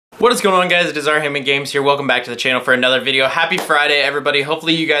What is going on, guys? It is Our Games here. Welcome back to the channel for another video. Happy Friday, everybody.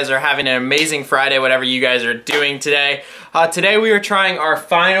 Hopefully you guys are having an amazing Friday, whatever you guys are doing today. Today we are trying our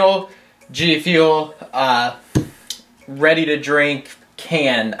final GFuel ready to drink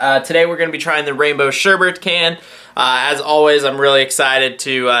can. Today we're going to be trying the Rainbow Sherbet can. As always, I'm really excited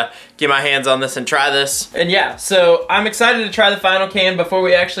to get my hands on this and try this. And yeah, so I'm excited to try the final can. Before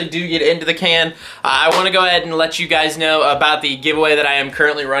we actually do get into the can, I want to go ahead and let you guys know about the giveaway that I am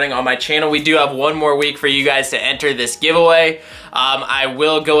currently running on my channel. We do have one more week for you guys to enter this giveaway. I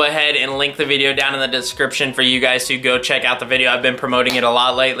will go ahead and link the video down in the description for you guys to go check out the video. I've been promoting it a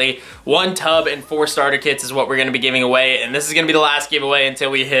lot lately. 1 tub and 4 starter kits is what we're going to be giving away, and this is going to be the last giveaway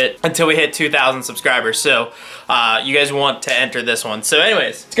until we hit 2,000 subscribers. So you guys want to enter this one. So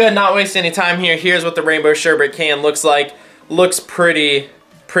anyways, let's go ahead and not waste any time here. Here's what the Rainbow Sherbet can looks like. Looks pretty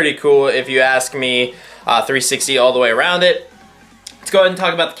cool if you ask me. 360 all the way around it. Let's go ahead and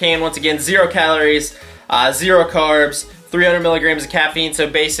talk about the can once again. 0 calories, 0 carbs, 300 milligrams of caffeine, so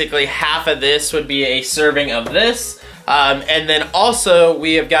basically half of this would be a serving of this. And then also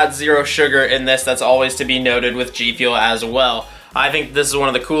we have got 0 sugar in this. That's always to be noted with GFuel as well. I think this is one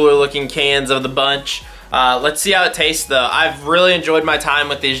of the cooler looking cans of the bunch. Let's see how it tastes though. I've really enjoyed my time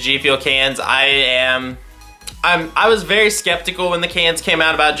with these GFuel cans. I was very skeptical when the cans came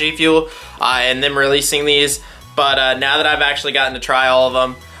out about GFuel and them releasing these, but now that I've actually gotten to try all of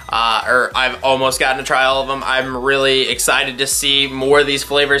them, or I've almost gotten to try all of them, I'm really excited to see more of these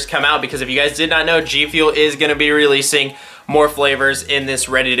flavors come out, because if you guys did not know, GFuel is going to be releasing more flavors in this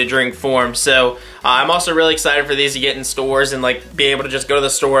ready to drink form. So I'm also really excited for these to get in stores and like be able to just go to the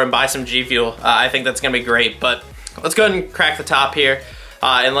store and buy some GFuel. I think that's going to be great. But let's go ahead and crack the top here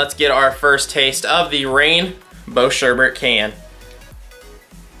and let's get our first taste of the Rainbow Sherbet can.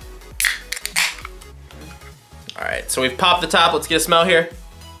 Alright, so we've popped the top. Let's get a smell here.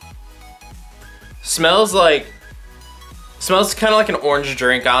 Smells kind of like an orange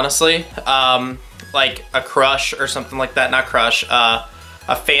drink, honestly. Like a Crush or something like that. Not Crush, a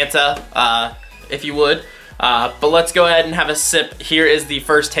Fanta, if you would. But let's go ahead and have a sip. Here is the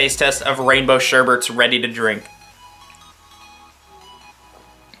first taste test of Rainbow Sherbet's ready to drink.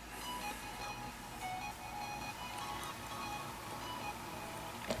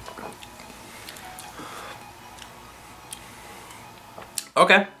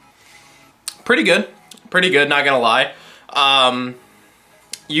 Okay. Pretty good, not gonna lie.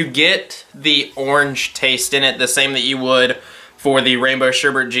 You get the orange taste in it, the same that you would for the Rainbow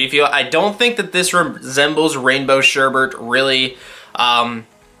Sherbet GFuel. I don't think that this resembles Rainbow Sherbet really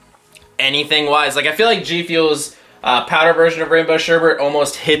anything wise. Like, I feel like GFuel's powder version of Rainbow Sherbet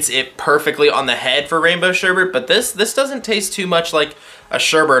almost hits it perfectly on the head for Rainbow Sherbet, but this doesn't taste too much like a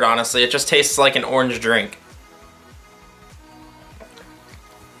sherbet, honestly. It just tastes like an orange drink.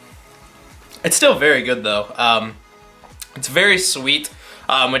 It's still very good though. It's very sweet,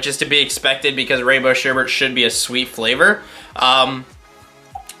 which is to be expected because Rainbow Sherbet should be a sweet flavor.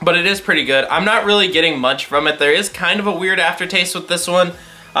 But it is pretty good. I'm not really getting much from it. There is kind of a weird aftertaste with this one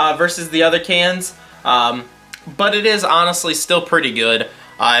versus the other cans. But it is honestly still pretty good if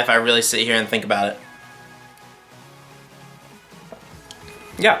I really sit here and think about it.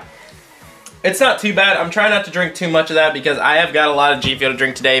 Yeah. It's not too bad. I'm trying not to drink too much of that because I have got a lot of GFuel to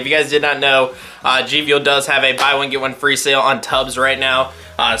drink today. If you guys did not know, GFuel does have a buy one get one free sale on tubs right now.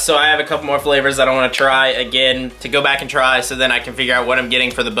 So I have a couple more flavors that I want to try again to go back and try, so then I can figure out what I'm getting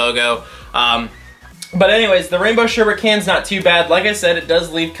for the BOGO. But anyways, the Rainbow Sherbet can's not too bad. Like I said, it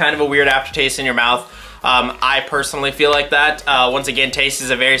does leave kind of a weird aftertaste in your mouth. I personally feel like that. Once again, taste is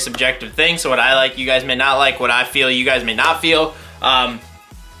a very subjective thing, so what I like, you guys may not like. What I feel, you guys may not feel.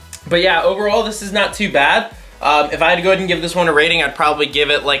 But yeah, overall, this is not too bad. If I had to go ahead and give this one a rating, I'd probably give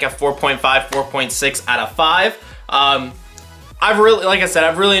it like a 4.5, 4.6 out of 5. Like I said,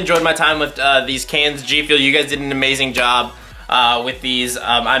 I've really enjoyed my time with these cans. GFuel, you guys did an amazing job with these.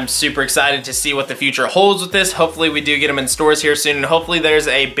 I'm super excited to see what the future holds with this. Hopefully we do get them in stores here soon, and hopefully there's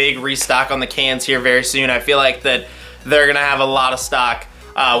a big restock on the cans here very soon. I feel like that they're gonna have a lot of stock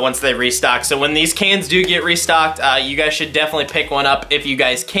once they restock. So when these cans do get restocked, you guys should definitely pick one up if you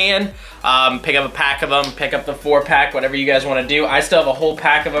guys can. Pick up a pack of them, pick up the 4-pack, whatever you guys want to do. I still have a whole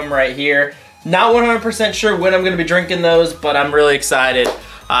pack of them right here. Not 100% sure when I'm going to be drinking those, but I'm really excited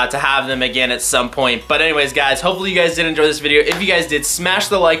to have them again at some point. But anyways, guys, hopefully you guys did enjoy this video. If you guys did, smash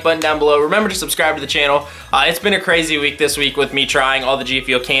the like button down below. Remember to subscribe to the channel. It's been a crazy week this week with me trying all the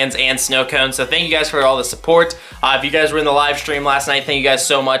GFuel cans and snow cones, so thank you guys for all the support. If you guys were in the live stream last night, thank you guys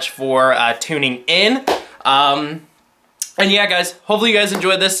so much for tuning in. And yeah, guys, hopefully you guys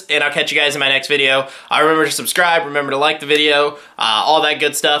enjoyed this, and I'll catch you guys in my next video. Remember to subscribe, remember to like the video, all that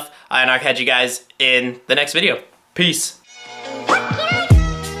good stuff, and I'll catch you guys in the next video. Peace.